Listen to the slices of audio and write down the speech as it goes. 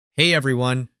Hey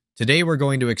everyone! Today we're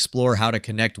going to explore how to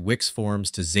connect Wix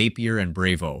forms to Zapier and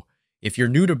Brevo. If you're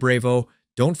new to Brevo,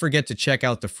 don't forget to check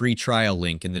out the free trial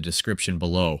link in the description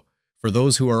below. For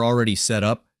those who are already set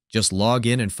up, just log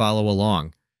in and follow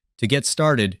along. To get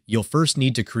started, you'll first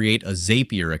need to create a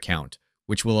Zapier account,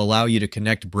 which will allow you to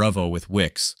connect Brevo with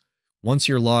Wix. Once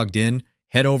you're logged in,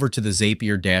 head over to the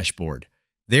Zapier dashboard.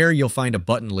 There you'll find a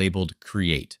button labeled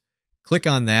Create. Click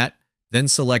on that, then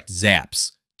select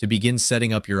Zaps to begin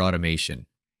setting up your automation.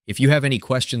 If you have any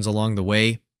questions along the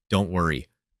way, don't worry.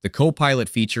 The Copilot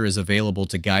feature is available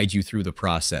to guide you through the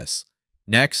process.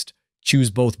 Next, choose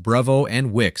both Brevo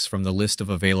and Wix from the list of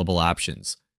available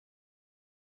options.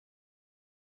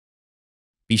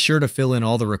 Be sure to fill in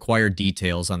all the required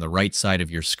details on the right side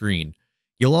of your screen.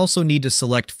 You'll also need to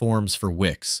select forms for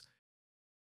Wix.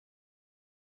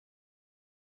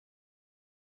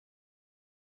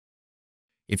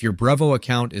 If your Brevo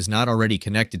account is not already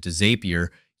connected to Zapier,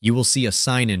 you will see a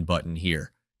sign-in button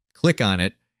here. Click on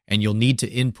it, and you'll need to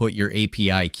input your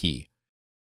API key.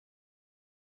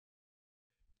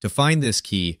 To find this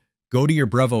key, go to your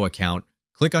Brevo account,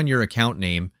 click on your account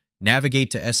name, navigate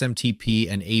to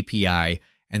SMTP and API,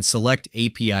 and select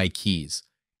API keys.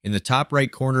 In the top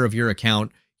right corner of your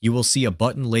account, you will see a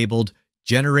button labeled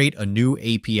Generate a new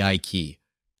API key.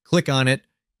 Click on it,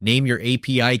 name your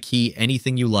API key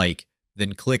anything you like,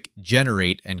 then click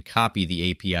Generate and copy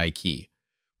the API key.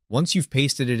 Once you've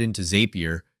pasted it into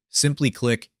Zapier, simply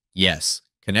click Yes,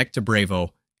 connect to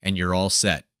Brevo, and you're all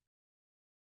set.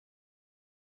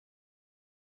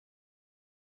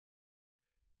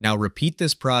 Now repeat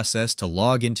this process to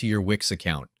log into your Wix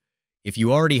account. If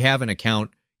you already have an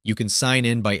account, you can sign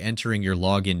in by entering your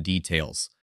login details.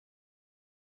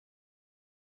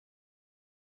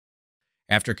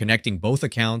 After connecting both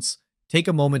accounts, take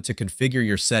a moment to configure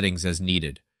your settings as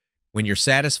needed. When you're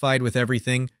satisfied with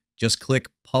everything, just click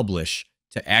Publish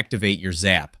to activate your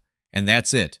Zap. And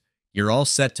that's it. You're all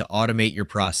set to automate your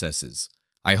processes.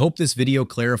 I hope this video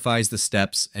clarifies the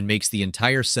steps and makes the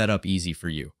entire setup easy for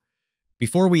you.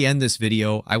 Before we end this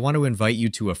video, I want to invite you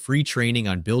to a free training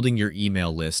on building your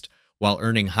email list while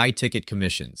earning high-ticket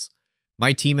commissions.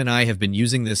 My team and I have been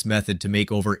using this method to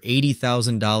make over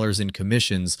 $80,000 in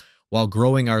commissions while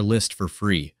growing our list for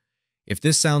free. If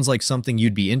this sounds like something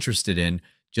you'd be interested in,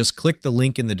 just click the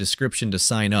link in the description to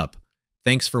sign up.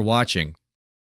 Thanks for watching.